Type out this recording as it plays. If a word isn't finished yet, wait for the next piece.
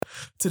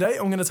Today,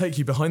 I'm going to take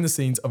you behind the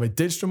scenes of a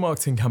digital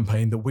marketing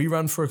campaign that we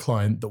ran for a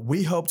client that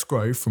we helped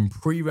grow from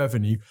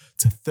pre-revenue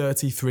to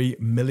 $33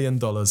 million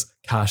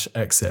cash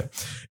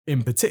exit.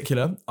 In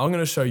particular, I'm going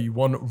to show you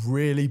one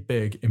really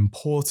big,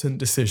 important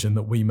decision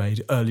that we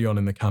made early on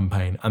in the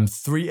campaign and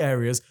 3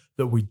 areas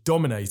that we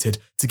dominated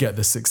to get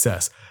this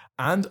success.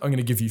 And I'm going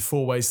to give you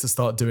 4 ways to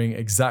start doing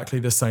exactly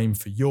the same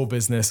for your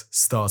business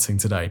starting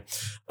today.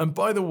 And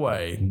by the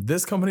way,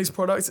 this company's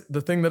product,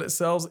 the thing that it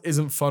sells,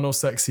 isn't fun or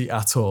sexy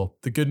at all.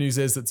 The good news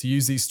is that to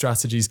use these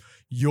strategies,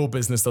 your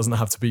business doesn't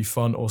have to be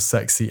fun or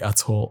sexy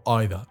at all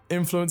either.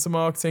 Influencer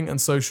marketing and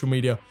social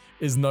media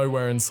is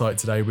nowhere in sight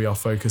today. We are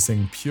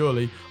focusing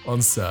purely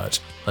on search.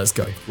 Let's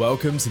go.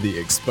 Welcome to the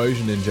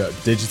Exposure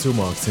Ninja Digital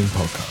Marketing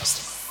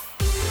Podcast.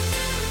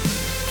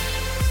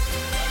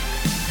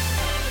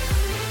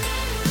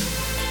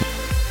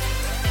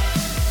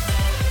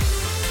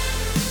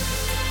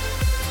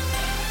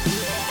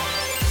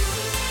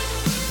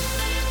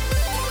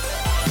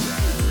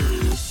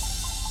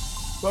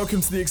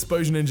 Welcome to the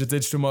Exposure Ninja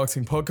Digital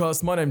Marketing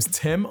Podcast. My name's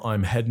Tim.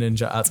 I'm head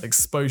ninja at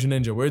Exposure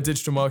Ninja. We're a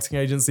digital marketing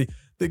agency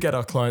that get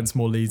our clients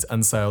more leads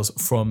and sales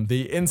from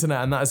the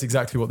internet. And that is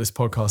exactly what this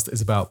podcast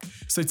is about.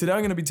 So today I'm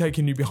going to be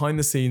taking you behind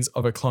the scenes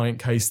of a client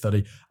case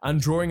study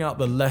and drawing out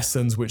the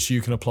lessons which you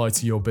can apply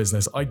to your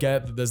business. I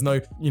get that there's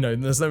no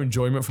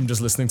enjoyment from just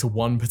listening to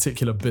one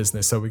particular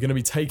business. So we're going to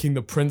be taking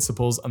the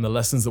principles and the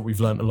lessons that we've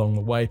learned along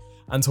the way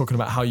and talking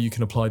about how you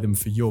can apply them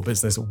for your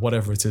business,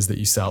 whatever it is that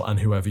you sell and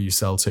whoever you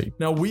sell to.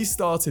 Now, we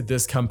started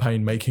this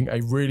campaign making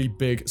a really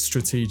big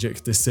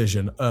strategic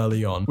decision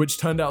early on, which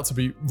turned out to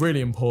be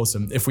really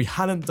important. If we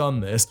hadn't done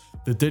this,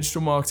 the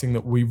digital marketing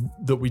that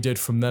we did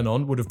from then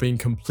on would have been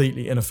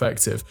completely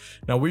ineffective.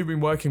 Now, we've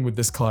been working with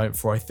this client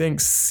for I think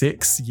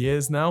 6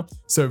 years now,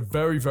 so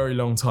very, very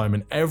long time,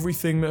 and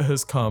everything that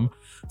has come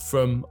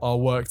from our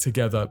work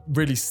together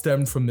really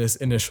stemmed from this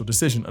initial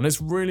decision. And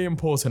it's really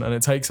important, and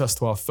it takes us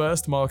to our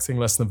first marketing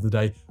lesson of the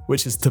day,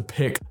 which is to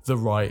pick the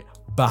right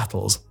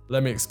battles.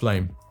 Let me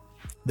explain.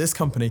 This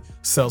company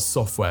sells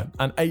software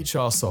and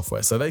HR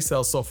software. So they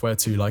sell software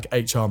to like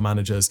HR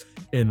managers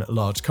in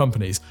large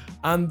companies.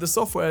 And the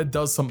software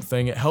does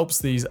something, it helps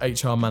these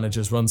HR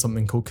managers run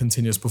something called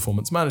continuous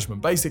performance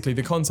management. Basically,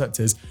 the concept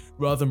is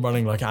rather than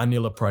running like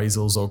annual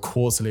appraisals or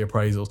quarterly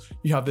appraisals,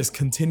 you have this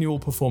continual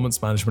performance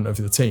management of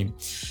the team.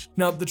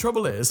 Now, the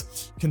trouble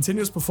is,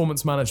 continuous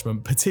performance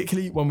management,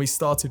 particularly when we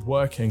started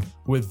working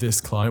with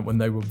this client when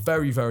they were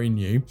very, very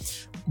new,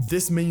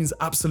 this means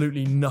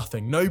absolutely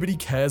nothing. Nobody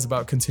cares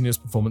about continuous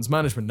performance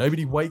management.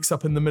 Nobody wakes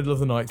up in the middle of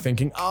the night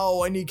thinking,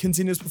 oh, I need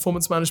continuous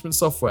performance management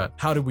software.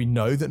 How do we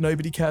know that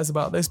nobody cares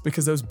about this?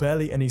 Because there was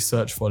barely any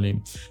search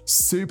volume.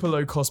 Super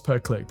low cost per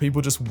click.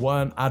 People just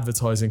weren't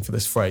advertising for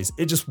this phrase.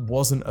 It just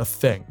wasn't a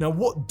thing. Now,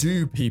 what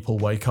do people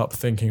wake up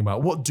thinking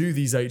about? What do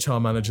these HR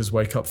managers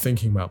wake up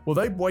thinking about? Well,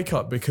 they wake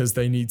up because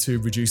they need to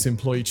reduce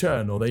employee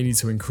churn, or they need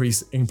to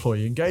increase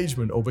employee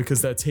engagement, or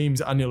because their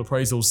team's annual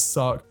appraisals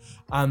suck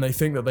and they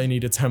think that they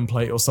need a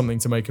template or something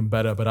to make them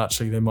better, but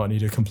actually they might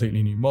need a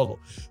completely new model.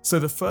 So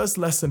the first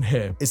lesson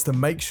here is to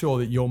make sure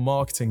that you're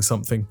marketing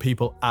something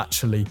people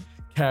actually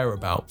care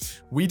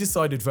about. We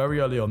decided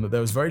very early on that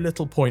there was very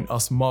little point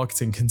us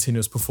marketing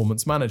continuous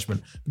performance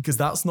management because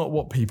that's not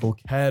what people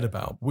cared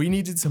about. We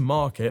needed to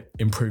market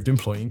improved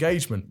employee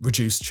engagement,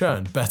 reduced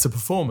churn, better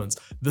performance,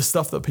 the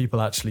stuff that people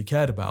actually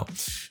cared about.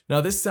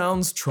 Now, this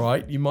sounds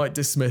trite. You might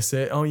dismiss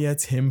it. Oh yeah,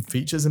 Tim,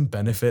 features and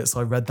benefits.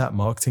 I read that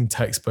marketing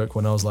textbook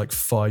when I was like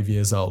 5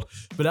 years old.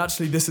 But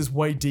actually, this is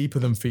way deeper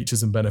than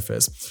features and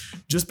benefits.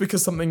 Just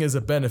because something is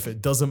a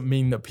benefit doesn't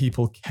mean that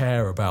people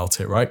care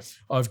about it, right?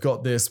 I've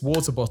got this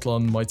water bottle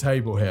on my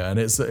table here, and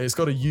it's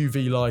got a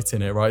UV light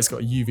in it, right? It's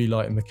got a UV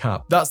light in the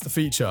cap. That's the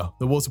feature.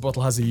 The water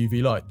bottle has a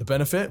UV light. The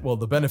benefit? Well,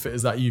 the benefit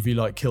is that UV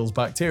light kills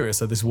bacteria.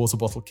 So this water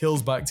bottle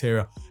kills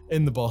bacteria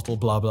in the bottle,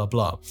 blah, blah,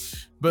 blah.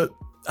 But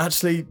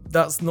actually,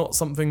 that's not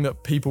something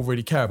that people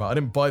really care about. I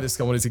didn't buy this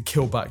because I wanted to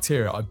kill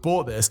bacteria. I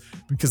bought this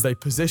because they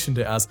positioned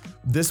it as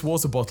this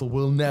water bottle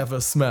will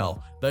never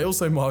smell. They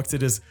also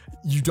marketed as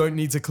you don't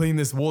need to clean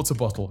this water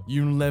bottle.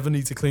 You'll never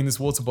need to clean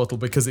this water bottle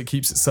because it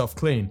keeps itself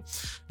clean.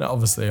 Now,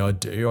 obviously I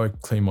do. I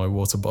clean my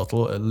water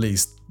bottle at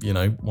least,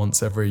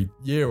 once every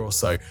year or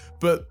so.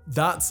 But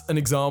that's an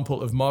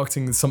example of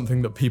marketing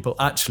something that people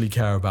actually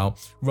care about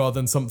rather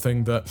than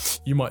something that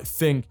you might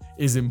think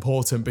is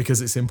important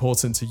because it's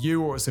important to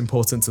you, or it's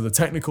important to the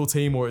technical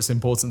team, or it's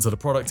important to the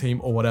product team,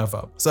 or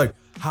whatever. So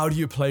how do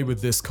you play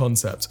with this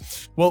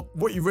concept? Well,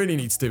 what you really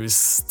need to do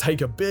is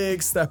take a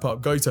big step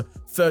up, go to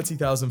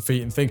 30,000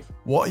 feet and think,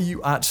 what are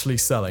you actually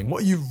selling?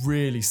 What are you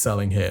really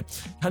selling here?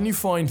 Can you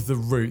find the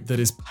route that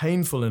is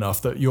painful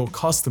enough that your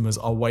customers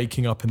are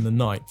waking up in the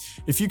night?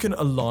 If if you can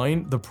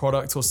align the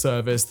product or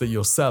service that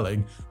you're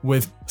selling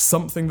with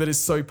something that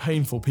is so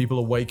painful people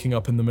are waking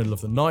up in the middle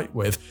of the night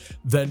with,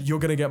 then you're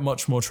going to get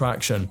much more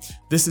traction.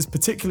 This is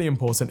particularly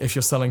important if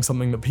you're selling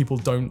something that people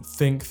don't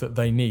think that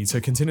they need. So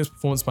continuous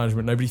performance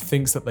management, nobody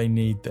thinks that they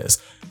need this.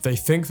 They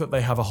think that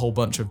they have a whole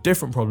bunch of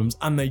different problems,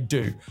 and they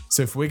do.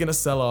 So if we're going to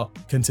sell our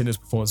continuous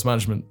performance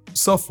management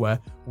software,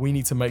 we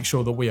need to make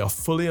sure that we are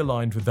fully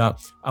aligned with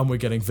that and we're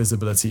getting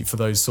visibility for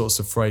those sorts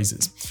of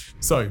phrases.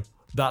 So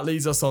that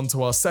leads us on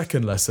to our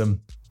second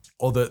lesson,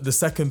 or the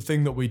second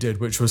thing that we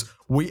did, which was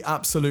we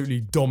absolutely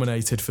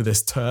dominated for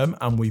this term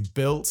and we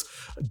built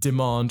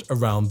demand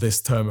around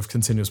this term of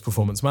continuous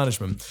performance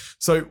management.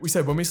 So we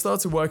said when we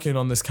started working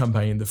on this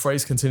campaign, the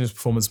phrase continuous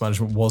performance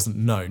management wasn't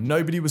known.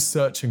 Nobody was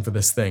searching for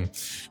this thing.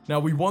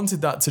 Now we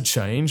wanted that to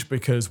change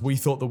because we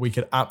thought that we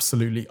could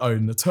absolutely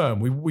own the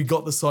term. We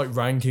got the site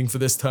ranking for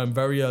this term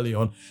very early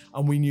on,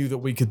 and we knew that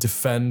we could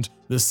defend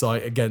the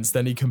site against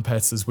any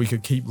competitors. We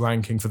could keep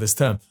ranking for this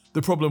term.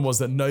 The problem was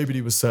that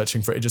nobody was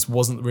searching for it. It just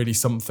wasn't really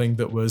something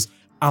that was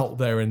out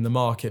there in the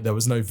market. There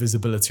was no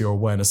visibility or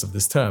awareness of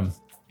this term.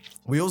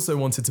 We also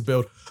wanted to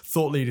build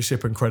thought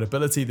leadership and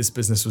credibility. This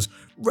business was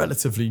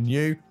relatively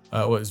new.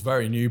 Well, it was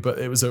very new, but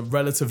it was a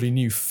relatively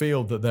new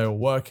field that they were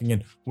working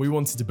in. We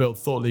wanted to build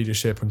thought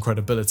leadership and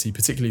credibility,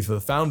 particularly for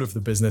the founder of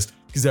the business,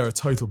 because they're a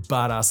total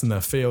badass in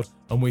their field.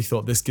 And we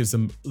thought this gives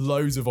them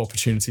loads of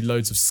opportunity,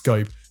 loads of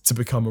scope to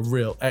become a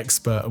real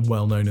expert and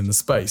well-known in the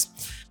space.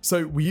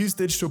 So we used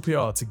digital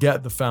PR to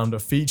get the founder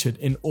featured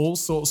in all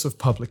sorts of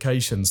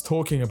publications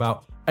talking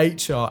about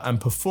HR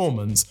and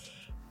performance,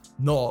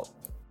 not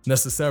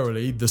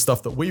necessarily the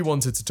stuff that we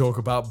wanted to talk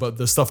about, but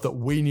the stuff that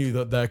we knew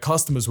that their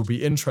customers would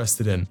be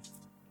interested in.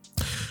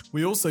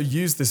 We also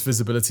used this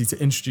visibility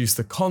to introduce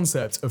the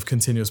concept of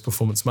continuous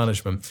performance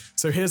management.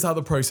 So here's how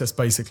the process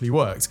basically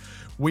worked.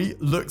 We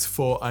looked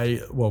for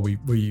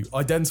we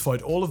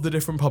identified all of the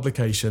different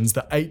publications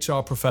that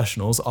HR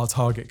professionals, our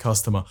target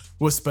customer,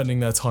 were spending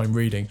their time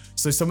reading.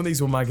 So some of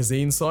these were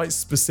magazine sites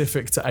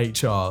specific to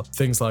HR,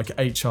 things like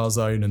HR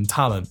Zone and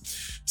Talent.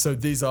 So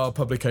these are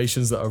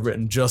publications that are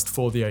written just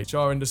for the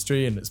HR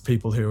industry, and it's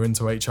people who are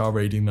into HR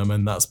reading them,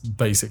 and that's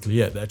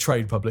basically it. They're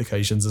trade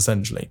publications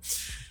essentially.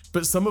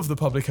 But some of the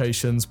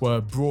publications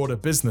were broader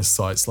business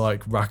sites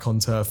like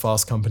Raconteur,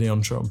 Fast Company,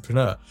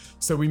 Entrepreneur.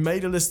 So we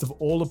made a list of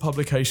all the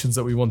publications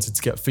that we wanted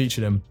to get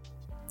featured in.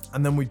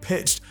 And then we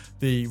pitched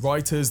the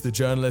writers, the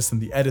journalists, and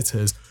the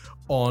editors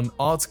on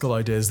article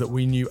ideas that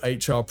we knew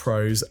HR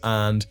pros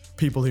and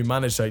people who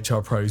managed HR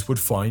pros would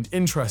find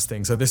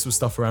interesting. So this was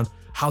stuff around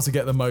how to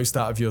get the most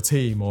out of your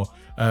team, or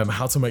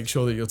how to make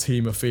sure that your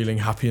team are feeling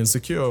happy and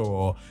secure,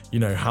 or,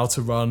 how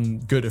to run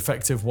good,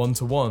 effective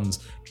one-to-ones,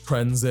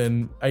 trends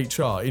in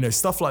HR,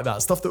 stuff like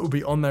that, stuff that would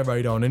be on their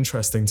radar and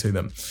interesting to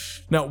them.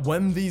 Now,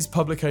 when these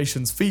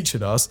publications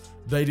featured us,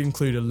 they'd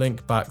include a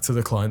link back to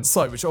the client's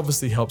site, which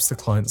obviously helps the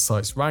client's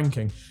site's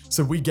ranking.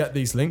 So we get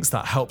these links,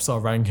 that helps our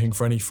ranking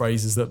for any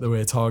phrases that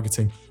we're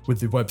targeting with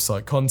the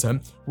website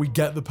content. We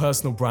get the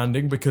personal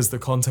branding because the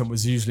content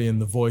was usually in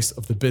the voice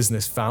of the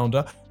business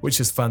founder, which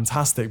is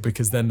fantastic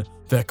because then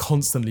they're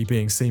constantly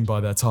being seen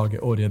by their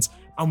target audience.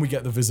 And we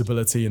get the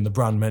visibility and the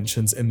brand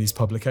mentions in these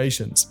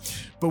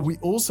publications. But we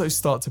also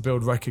start to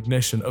build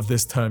recognition of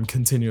this term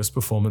continuous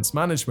performance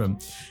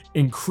management,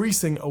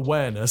 increasing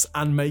awareness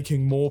and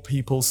making more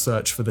people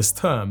search for this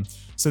term.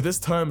 So this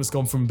term has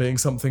gone from being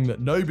something that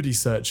nobody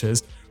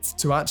searches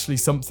to actually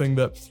something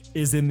that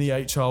is in the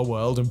HR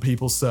world and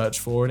people search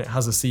for, and it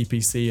has a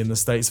CPC in the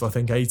States of I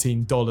think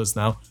 $18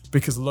 now,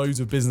 because loads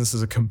of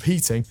businesses are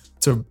competing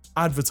to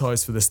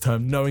advertise for this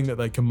term, knowing that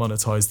they can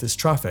monetize this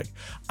traffic.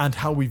 And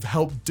how we've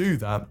helped do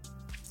that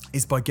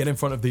is by getting in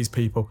front of these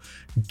people,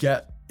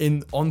 get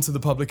in onto the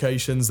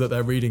publications that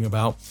they're reading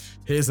about.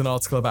 Here's an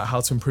article about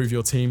how to improve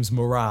your team's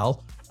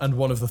morale. And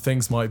one of the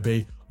things might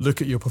be,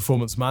 look at your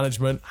performance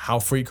management. How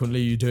frequently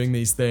are you doing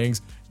these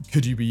things?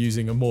 Could you be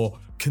using a more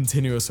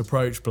continuous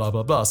approach, blah,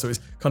 blah, blah. So it's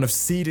kind of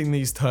seeding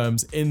these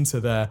terms into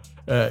their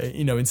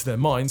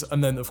minds.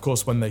 And then, of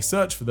course, when they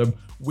search for them,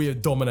 we are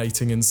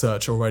dominating in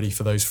search already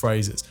for those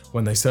phrases.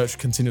 When they search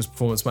continuous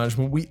performance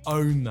management, we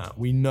own that.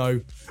 We know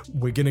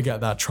we're going to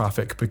get that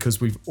traffic because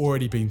we've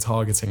already been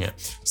targeting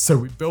it. So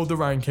we build the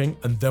ranking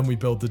and then we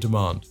build the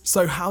demand.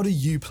 So how do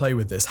you play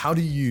with this? How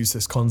do you use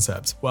this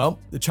concept? Well,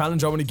 the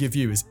challenge I want to give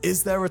you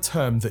is there a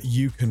term that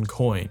you can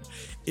coin?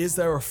 Is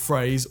there a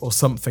phrase or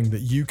something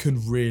that you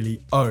can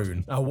really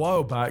own? A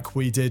while back,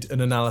 we did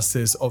an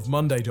analysis of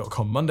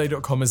Monday.com.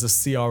 Monday.com is a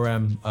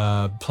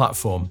CRM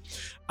platform,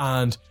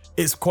 and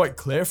it's quite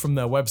clear from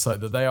their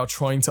website that they are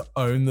trying to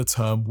own the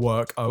term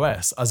work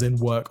OS, as in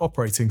work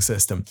operating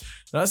system.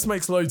 Now, this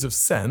makes loads of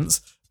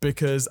sense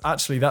because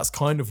actually that's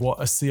kind of what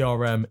a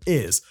CRM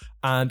is.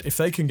 And if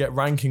they can get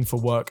ranking for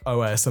work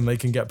OS and they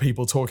can get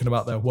people talking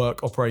about their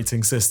work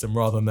operating system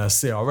rather than their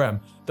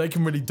CRM, they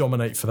can really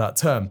dominate for that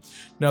term.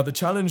 Now, the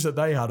challenge that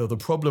they had, or the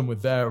problem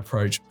with their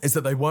approach, is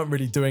that they weren't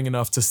really doing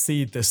enough to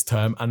seed this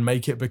term and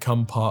make it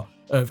become part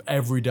of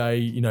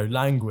everyday,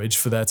 language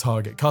for their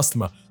target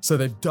customer. So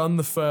they've done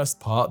the first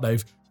part,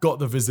 they've got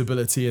the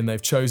visibility and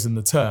they've chosen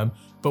the term,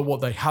 but what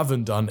they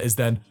haven't done is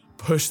then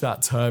push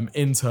that term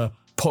into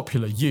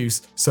popular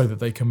use so that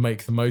they can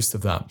make the most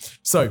of that.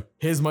 So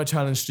here's my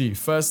challenge to you.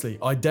 Firstly,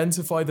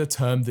 identify the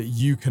term that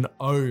you can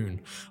own.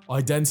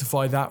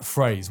 Identify that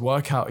phrase,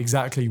 work out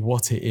exactly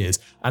what it is.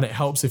 And it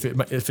helps if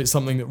it's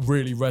something that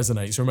really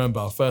resonates. Remember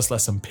our first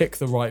lesson, pick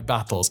the right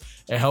battles.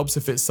 It helps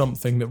if it's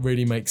something that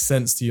really makes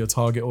sense to your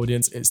target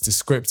audience, it's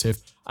descriptive,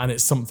 and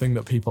it's something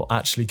that people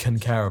actually can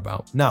care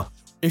about. Now,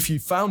 if you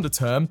found a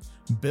term,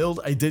 build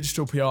a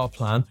digital PR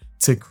plan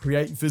to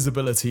create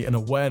visibility and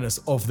awareness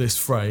of this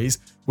phrase,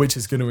 which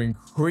is going to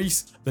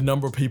increase the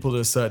number of people that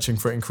are searching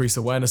for it, increase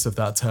awareness of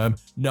that term,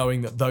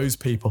 knowing that those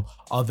people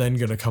are then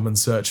going to come and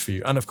search for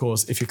you. And of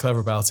course, if you're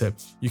clever about it,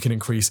 you can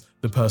increase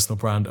the personal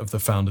brand of the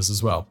founders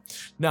as well.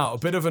 Now, a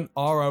bit of an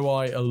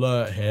ROI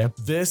alert here.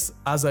 This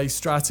as a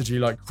strategy,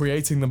 like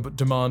creating the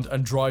demand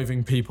and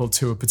driving people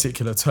to a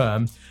particular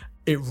term,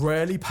 it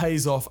rarely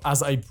pays off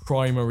as a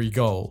primary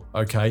goal,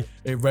 okay?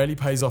 It rarely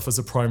pays off as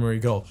a primary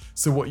goal.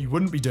 So what you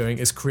wouldn't be doing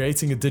is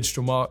creating a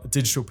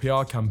digital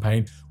PR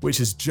campaign,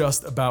 which is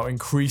just about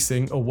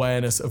increasing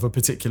awareness of a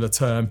particular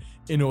term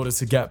in order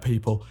to get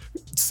people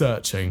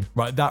searching,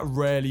 right? That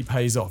rarely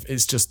pays off.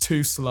 It's just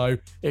too slow.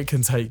 It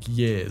can take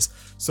years.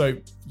 So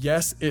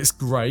yes, it's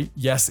great.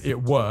 Yes,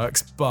 it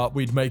works, but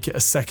we'd make it a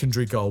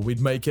secondary goal.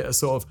 We'd make it a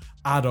sort of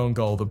add-on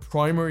goal. The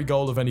primary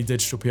goal of any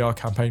digital PR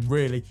campaign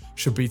really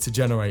should be to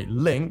generate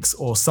links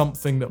or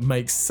something that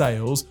makes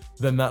sales.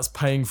 Then that's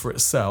paying for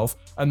itself.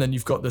 And then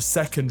you've got the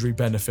secondary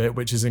benefit,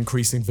 which is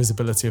increasing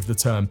visibility of the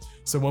term.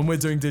 So when we're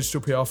doing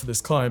digital PR for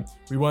this client,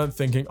 we weren't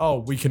thinking, oh,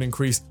 we can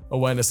increase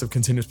awareness of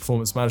continuous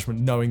performance management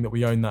knowing that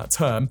we own that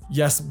term.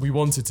 Yes, we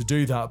wanted to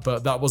do that,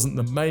 but that wasn't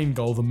the main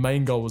goal. The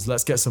main goal was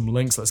let's get some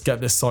links, let's get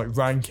this site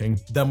ranking,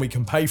 then we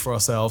can pay for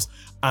ourselves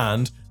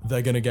and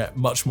they're going to get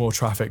much more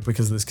traffic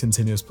because of this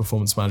continuous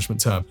performance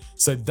management term.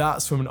 So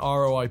that's from an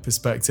ROI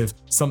perspective,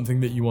 something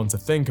that you want to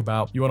think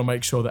about. You want to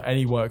make sure that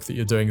any work that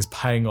you're doing is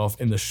paying off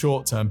in the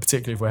short term,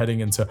 particularly if we're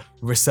heading into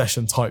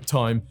recession type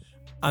time.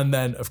 And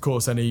then of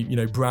course, any,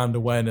 brand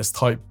awareness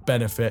type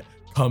benefit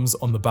comes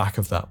on the back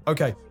of that.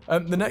 Okay,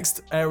 the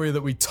next area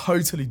that we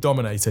totally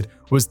dominated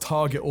was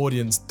target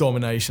audience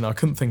domination. I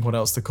couldn't think what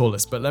else to call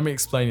this, but let me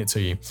explain it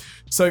to you.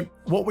 So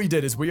what we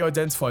did is we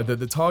identified that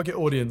the target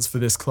audience for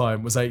this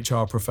client was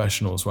HR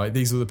professionals, right?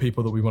 These are the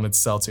people that we wanted to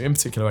sell to, in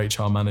particular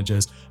HR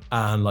managers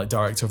and like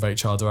director of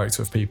HR,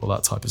 director of people,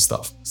 that type of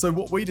stuff. So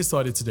what we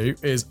decided to do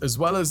is, as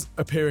well as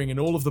appearing in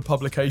all of the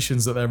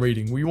publications that they're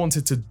reading, we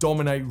wanted to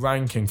dominate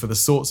ranking for the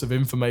sorts of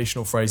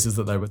informational phrases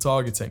that they were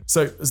targeting.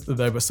 So that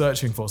they were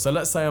searching for. So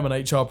let's say I'm an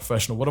HR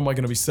professional. What am I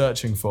going to be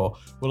searching for?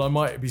 Well, I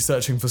might be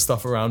searching for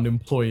stuff around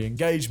employee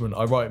engagement.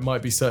 I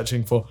might be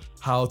searching for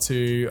how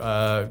to,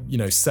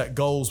 set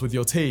goals with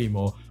your team,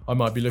 or I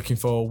might be looking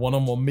for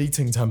one-on-one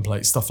meeting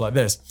templates, stuff like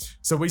this.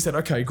 So we said,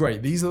 okay,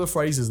 great. These are the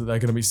phrases that they're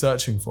going to be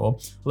searching for.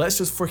 Let's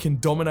just freaking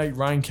dominate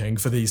ranking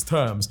for these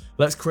terms.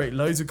 Let's create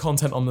loads of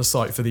content on the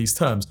site for these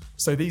terms.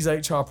 So these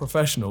HR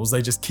professionals,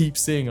 they just keep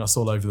seeing us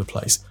all over the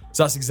place.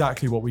 So that's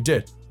exactly what we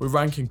did. We're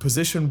ranking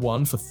position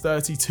 1 for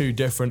 32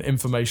 different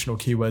informational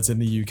keywords in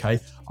the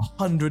UK,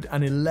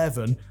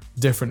 111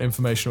 different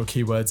informational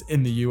keywords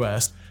in the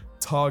US,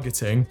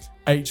 targeting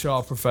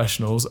HR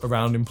professionals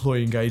around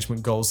employee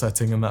engagement, goal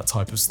setting, and that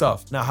type of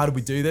stuff. Now, how did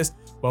we do this?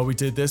 Well, we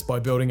did this by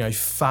building a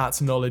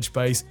fat knowledge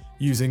base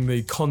using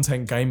the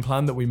content game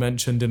plan that we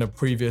mentioned in a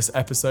previous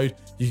episode.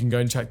 You can go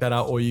and check that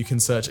out, or you can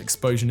search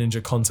Exposure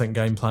Ninja Content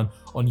Game Plan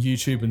on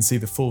YouTube and see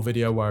the full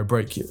video where I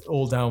break it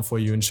all down for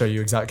you and show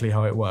you exactly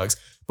how it works.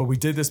 But we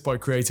did this by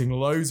creating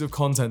loads of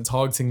content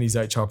targeting these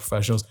HR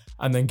professionals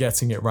and then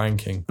getting it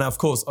ranking. Now, of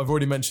course, I've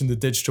already mentioned the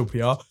digital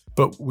PR,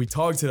 but we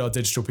targeted our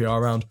digital PR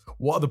around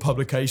what are the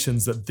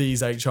publications that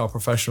these HR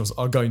professionals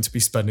are going to be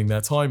spending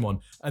their time on.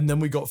 And then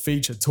we got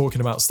featured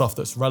talking about stuff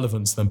that's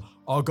relevant to them.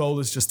 Our goal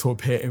is just to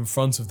appear in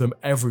front of them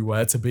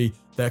everywhere, to be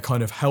their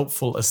kind of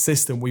helpful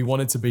assistant. We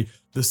wanted to be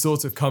the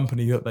sort of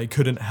company that they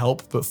couldn't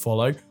help but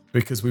follow,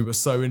 because we were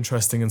so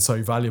interesting and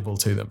so valuable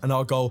to them. And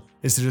our goal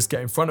is to just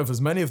get in front of as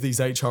many of these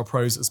HR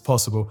pros as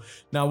possible.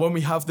 Now, when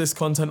we have this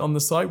content on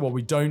the site, what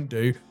we don't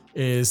do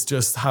is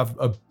just have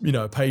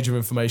a page of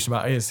information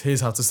about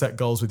here's how to set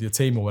goals with your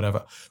team or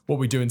whatever. What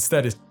we do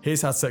instead is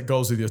here's how to set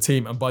goals with your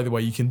team. And by the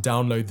way, you can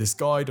download this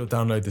guide or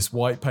download this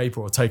white paper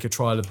or take a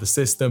trial of the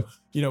system,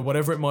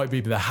 whatever it might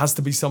be, but there has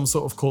to be some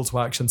sort of call to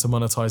action to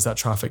monetize that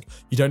traffic.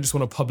 You don't just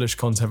want to publish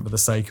content for the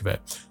sake of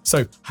it.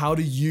 So how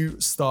do you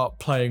start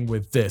playing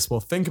with this?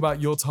 Well, think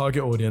about your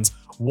target audience.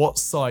 What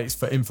sites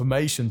for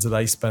information do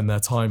they spend their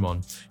time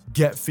on?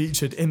 Get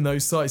featured in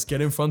those sites,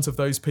 get in front of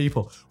those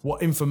people.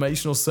 What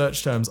informational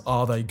search terms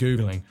are they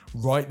Googling?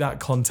 Write that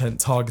content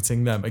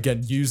targeting them.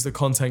 Again, use the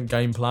content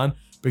game plan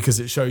because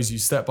it shows you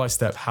step by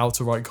step how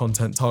to write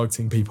content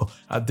targeting people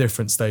at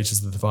different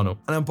stages of the funnel.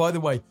 And by the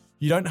way,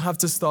 You don't have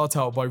to start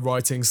out by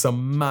writing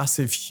some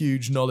massive,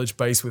 huge knowledge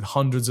base with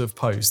hundreds of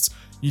posts.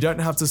 You don't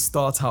have to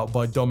start out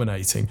by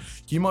dominating.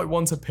 You might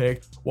want to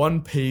pick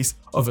one piece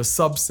of a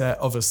subset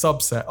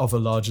of a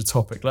larger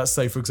topic. Let's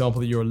say, for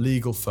example, that you're a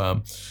legal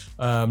firm.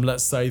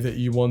 Let's say that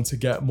you want to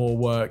get more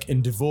work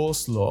in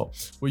divorce law.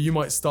 Well, you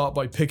might start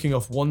by picking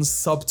off one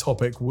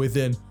subtopic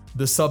within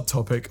the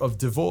subtopic of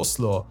divorce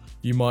law.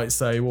 You might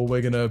say, well,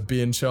 we're going to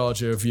be in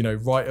charge of,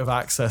 right of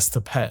access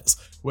to pets.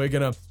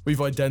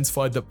 We've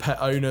identified that pet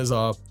owners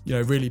are,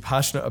 really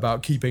passionate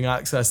about keeping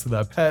access to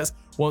their pets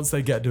once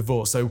they get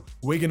divorced. So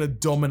we're going to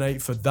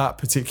dominate for that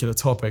particular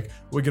topic.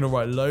 We're going to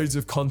write loads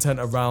of content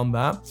around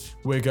that.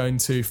 We're going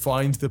to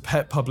find the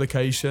pet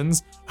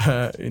publications.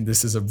 And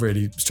this is a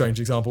really strange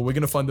example. We're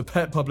going to find the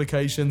pet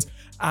publications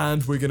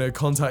and we're going to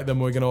contact them.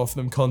 We're going to offer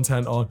them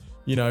content on,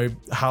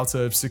 how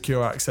to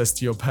secure access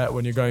to your pet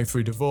when you're going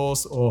through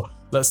divorce, or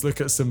let's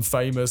look at some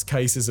famous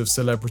cases of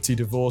celebrity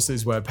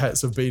divorces where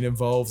pets have been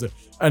involved.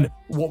 And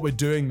what we're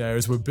doing there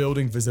is we're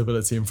building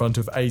visibility in front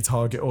of a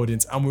target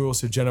audience, and we're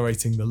also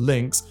generating the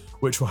links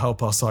which will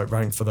help our site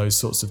rank for those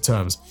sorts of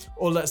terms.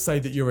 Or let's say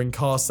that you're in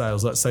car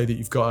sales. Let's say that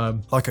you've got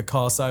a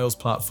car sales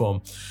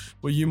platform.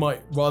 Well, you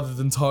might, rather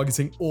than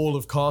targeting all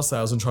of car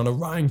sales and trying to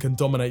rank and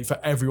dominate for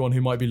everyone who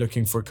might be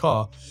looking for a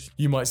car,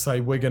 you might say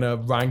we're going to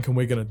rank and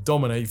we're going to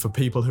dominate for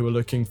people who are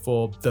looking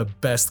for the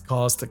best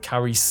cars to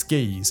carry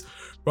skis.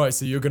 Right,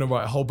 so you're going to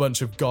write a whole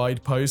bunch of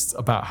guide posts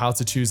about how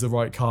to choose the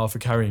right car for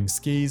carrying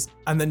skis.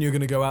 And then you're going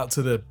to go out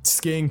to the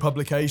skiing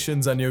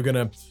publications and you're going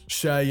to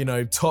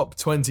share, top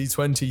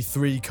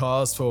 2023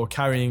 cars for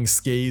carrying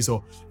skis,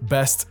 or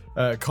best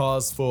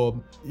cars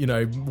for,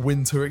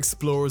 winter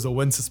explorers or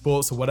winter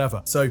sports or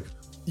whatever. So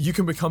you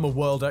can become a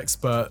world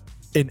expert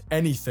in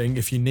anything.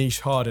 If you niche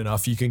hard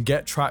enough, you can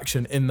get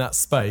traction in that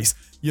space.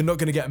 You're not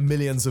going to get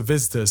millions of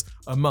visitors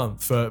a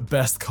month for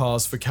best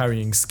cars for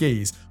carrying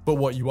skis. But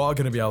what you are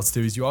going to be able to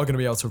do is you are going to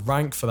be able to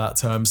rank for that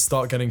term,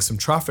 start getting some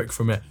traffic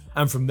from it.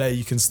 And from there,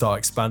 you can start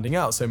expanding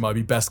out. So it might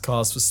be best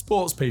cars for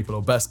sports people,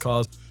 or best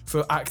cars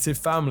for active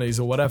families,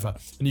 or whatever.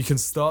 And you can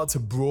start to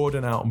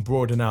broaden out and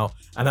broaden out.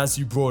 And as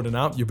you broaden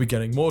out, you'll be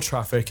getting more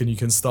traffic, and you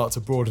can start to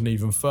broaden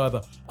even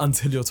further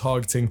until you're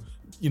targeting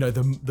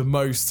the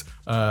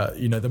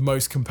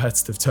most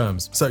competitive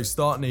terms. So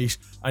start niche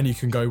and you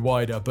can go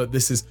wider, but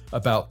this is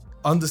about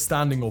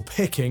understanding or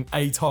picking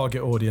a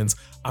target audience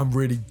and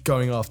really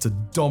going after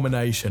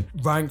domination.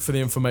 Rank for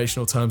the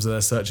informational terms that they're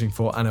searching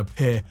for and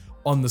appear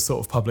on the sort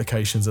of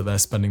publications that they're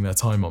spending their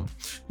time on.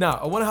 Now,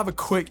 I want to have a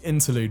quick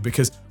interlude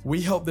because we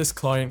help this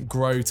client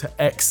grow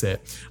to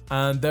exit,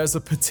 and there's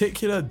a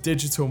particular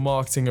digital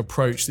marketing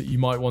approach that you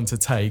might want to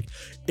take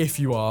if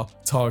you are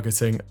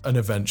targeting an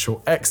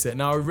eventual exit.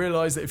 Now, I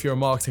realize that if you're a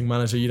marketing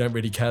manager, you don't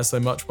really care so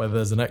much whether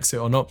there's an exit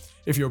or not.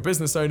 If you're a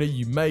business owner,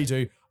 you may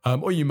do,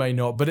 or you may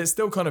not, but it's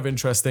still kind of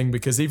interesting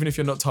because even if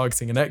you're not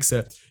targeting an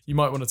exit, you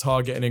might want to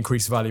target an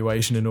increased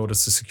valuation in order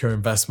to secure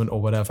investment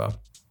or whatever.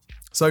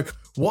 So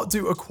what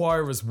do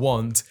acquirers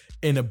want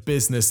in a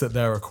business that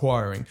they're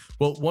acquiring?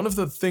 Well, one of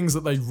the things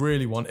that they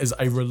really want is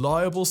a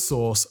reliable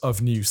source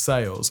of new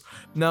sales.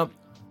 Now,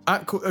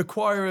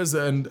 acquirers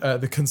and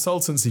the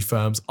consultancy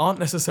firms aren't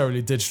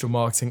necessarily digital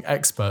marketing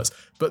experts,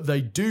 but they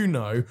do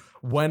know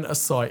when a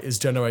site is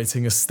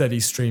generating a steady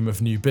stream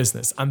of new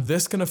business, and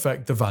this can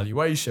affect the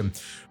valuation.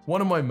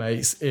 One of my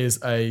mates is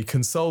a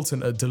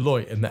consultant at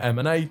Deloitte in the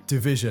M&A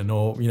division,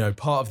 or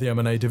part of the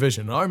M&A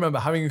division. And I remember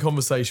having a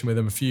conversation with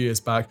him a few years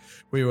back.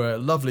 We were at a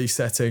lovely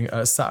setting,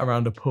 sat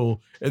around a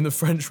pool in the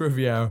French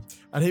Riviera,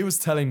 and he was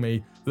telling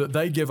me that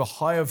they give a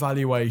higher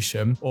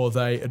valuation, or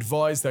they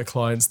advise their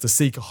clients to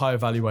seek a higher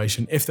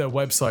valuation if their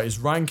website is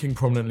ranking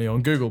prominently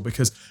on Google,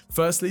 because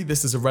firstly,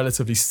 this is a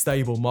relatively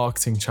stable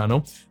marketing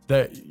channel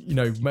that,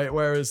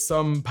 whereas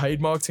some paid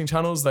marketing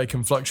channels, they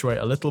can fluctuate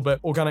a little bit.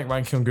 Organic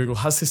ranking on Google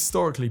has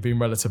historically been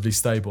relatively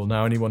stable.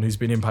 Now, anyone who's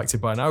been impacted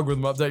by an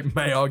algorithm update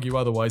may argue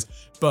otherwise,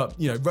 but,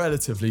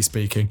 relatively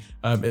speaking,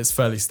 it's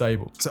fairly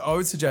stable. So I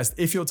would suggest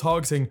if you're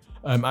targeting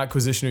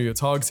acquisition, or you're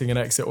targeting an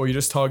exit, or you're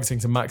just targeting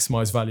to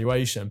maximize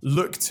valuation,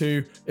 look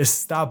to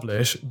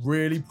establish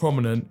really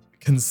prominent,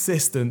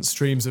 consistent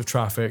streams of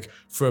traffic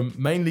from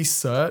mainly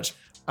search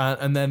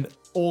and then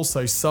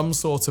also some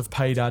sort of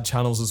paid ad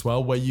channels as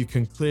well, where you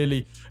can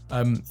clearly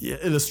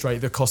illustrate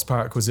the cost per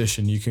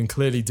acquisition. You can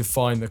clearly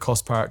define the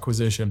cost per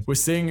acquisition. We're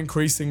seeing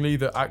increasingly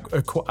that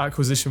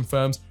acquisition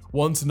firms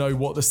want to know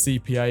what the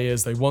CPA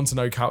is. They want to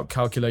know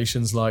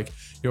calculations like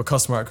your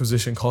customer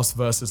acquisition cost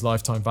versus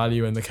lifetime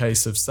value in the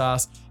case of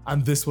SaaS,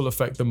 and this will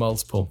affect the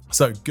multiple.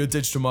 So good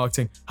digital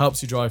marketing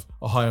helps you drive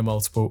a higher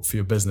multiple for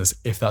your business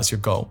if that's your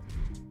goal.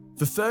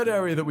 The third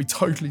area that we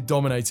totally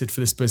dominated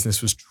for this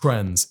business was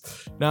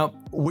trends. Now,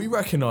 we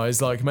recognize,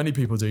 like many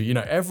people do,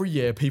 every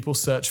year people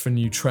search for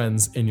new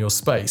trends in your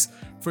space.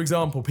 For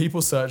example,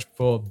 people search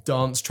for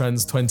dance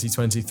trends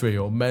 2023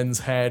 or men's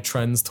hair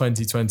trends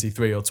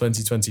 2023 or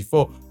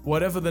 2024.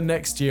 Whatever the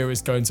next year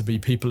is going to be,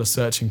 people are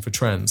searching for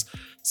trends.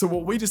 So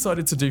what we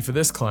decided to do for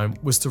this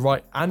client was to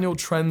write annual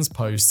trends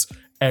posts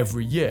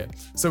every year.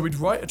 So we'd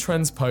write a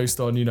trends post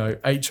on,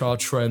 HR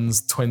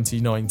trends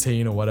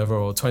 2019 or whatever,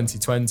 or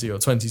 2020 or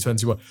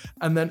 2021.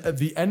 And then at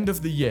the end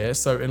of the year,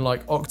 so in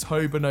like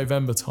October,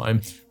 November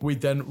time,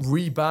 we'd then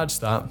rebadge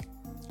that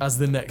as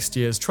the next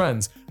year's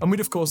trends. And we'd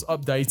of course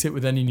update it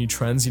with any new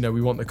trends.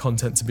 We want the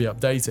content to be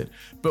updated.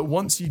 But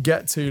once you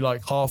get to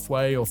like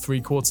halfway or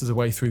 3/4 of the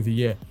way through the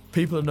year,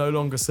 people are no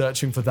longer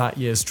searching for that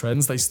year's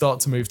trends. They start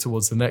to move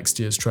towards the next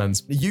year's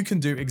trends. You can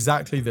do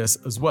exactly this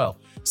as well.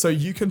 So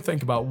you can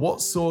think about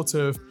what sort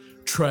of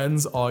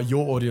trends are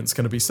your audience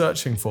going to be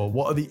searching for?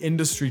 What are the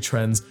industry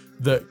trends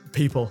that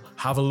people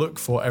have a look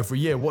for every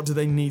year? What do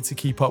they need to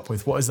keep up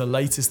with? What is the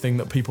latest thing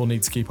that people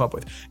need to keep up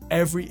with?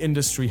 Every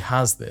industry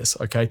has this,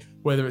 okay?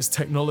 Whether it's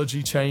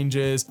technology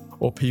changes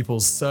or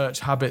people's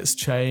search habits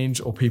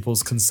change or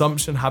people's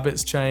consumption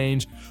habits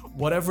change,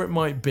 whatever it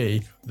might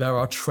be, there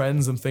are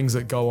trends and things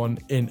that go on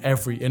in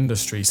every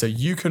industry. So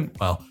you can,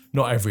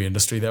 not every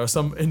industry. There are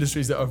some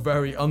industries that are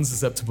very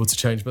unsusceptible to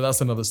change, but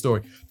that's another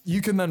story.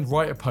 You can then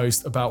write a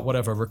post about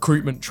whatever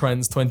recruitment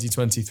trends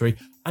 2023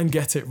 and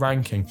get it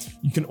ranking.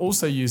 You can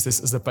also use this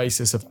as a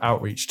basis of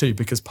outreach too,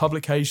 because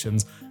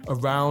publications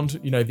around,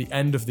 the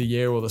end of the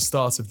year or the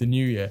start of the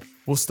new year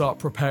will start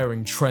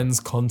preparing trends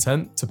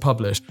content to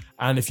publish.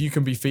 And if you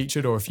can be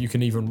featured, or if you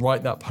can even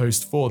write that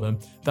post for them,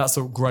 that's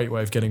a great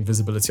way of getting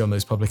visibility on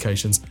those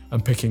publications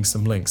and picking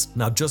some links.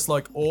 Now, just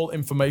like all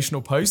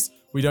informational posts,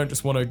 we don't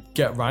just want to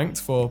get ranked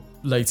for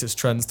latest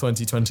trends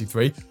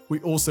 2023. We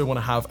also want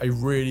to have a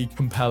really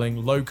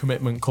compelling, low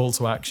commitment call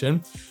to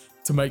action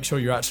to make sure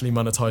you're actually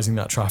monetizing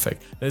that traffic.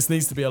 This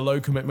needs to be a low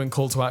commitment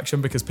call to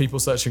action because people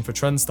searching for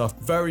trend stuff,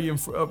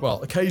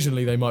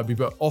 occasionally they might be,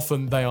 but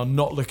often they are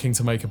not looking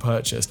to make a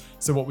purchase.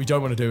 So what we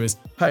don't want to do is,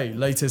 hey,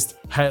 latest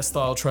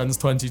hairstyle trends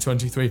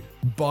 2023,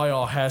 buy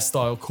our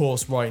hairstyle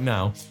course right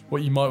now.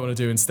 What you might want to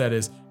do instead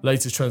is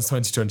latest trends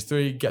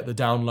 2023, get the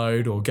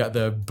download or get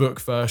the book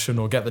version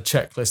or get the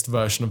checklist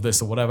version of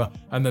this or whatever.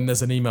 And then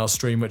there's an email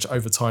stream which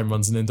over time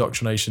runs an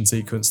indoctrination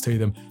sequence to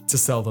them to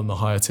sell them the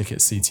higher ticket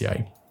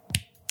CTA.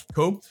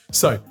 Cool.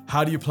 So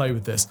how do you play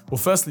with this? Well,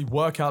 firstly,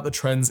 work out the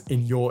trends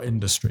in your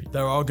industry.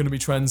 There are going to be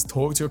trends.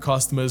 Talk to your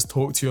customers,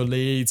 talk to your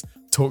leads,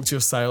 talk to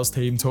your sales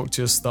team, talk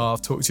to your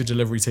staff, talk to your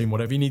delivery team,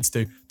 whatever you need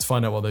to do to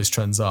find out what those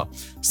trends are.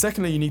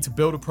 Secondly, you need to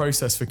build a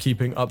process for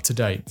keeping up to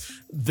date.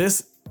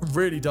 This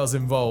really does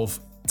involve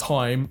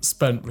time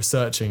spent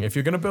researching. If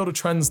you're going to build a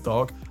trends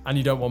doc and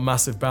you don't want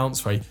massive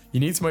bounce rate, you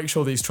need to make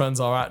sure these trends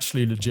are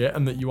actually legit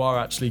and that you are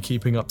actually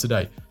keeping up to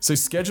date. So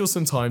schedule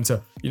some time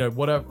to,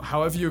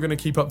 however you're going to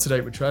keep up to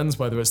date with trends,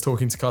 whether it's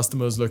talking to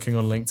customers, looking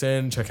on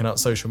LinkedIn, checking out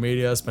social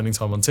media, spending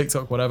time on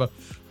TikTok, whatever.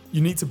 You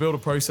need to build a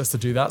process to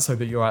do that so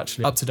that you're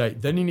actually up to date.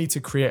 Then you need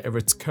to create a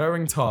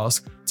recurring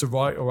task to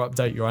write or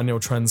update your annual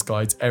trends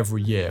guides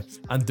every year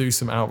and do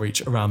some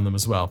outreach around them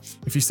as well.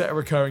 If you set a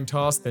recurring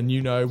task, then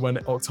when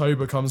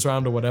October comes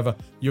around or whatever,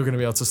 you're going to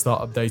be able to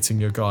start updating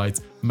your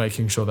guides,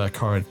 making sure they're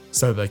current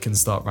so they can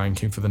start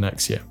ranking for the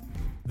next year.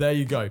 There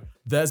you go.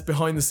 There's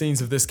behind the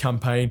scenes of this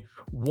campaign.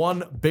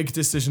 One big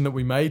decision that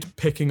we made,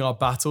 picking our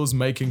battles,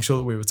 making sure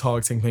that we were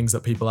targeting things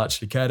that people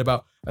actually cared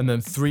about. And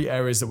then 3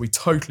 areas that we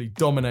totally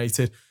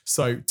dominated.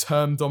 So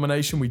term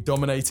domination, we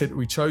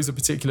chose a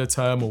particular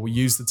term or we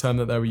used the term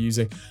that they were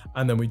using,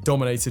 and then we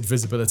dominated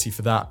visibility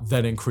for that,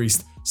 then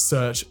increased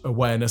search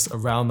awareness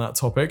around that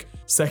topic.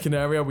 Second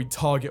area, we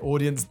target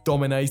audience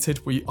dominated.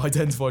 We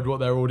identified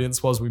what their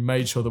audience was. We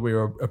made sure that we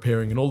were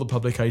appearing in all the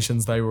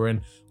publications they were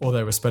in or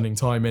they were spending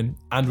time in,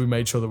 and we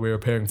made sure that we were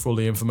appearing for all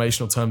the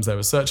informational terms they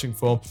were searching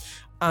for.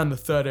 And the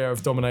third area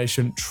of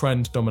domination,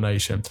 trend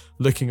domination,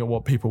 looking at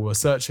what people were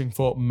searching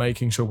for,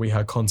 making sure we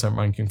had content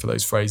ranking for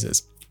those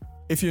phrases.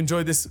 If you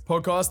enjoyed this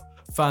podcast,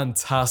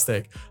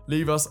 fantastic.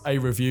 Leave us a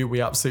review.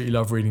 We absolutely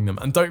love reading them.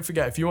 And don't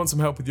forget, if you want some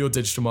help with your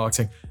digital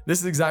marketing, this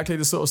is exactly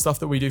the sort of stuff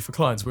that we do for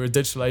clients. We're a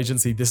digital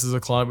agency. This is a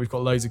client. We've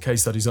got loads of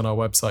case studies on our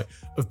website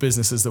of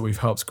businesses that we've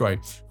helped grow.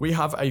 We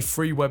have a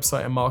free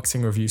website and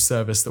marketing review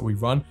service that we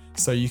run.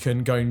 So you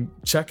can go and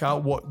check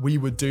out what we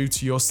would do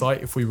to your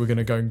site if we were going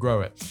to go and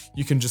grow it.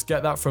 You can just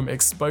get that from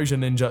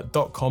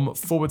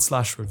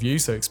exposureninja.com/review.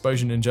 So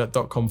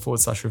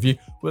exposureninja.com/review.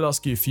 We'll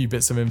ask you a few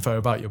bits of info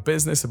about your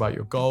business, about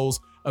your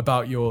goals,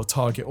 about your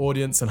target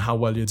audience and how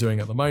well you're doing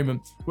at the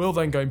moment. We'll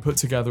then go and put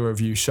together a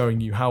review showing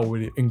you how it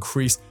would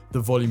increase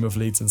the volume of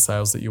leads and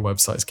sales that your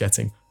website's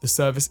getting. The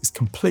service is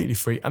completely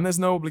free and there's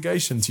no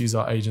obligation to use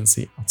our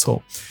agency at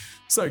all.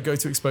 So go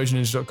to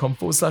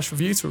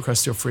exposureninja.com/review to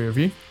request your free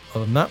review.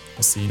 Other than that,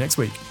 I'll see you next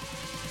week.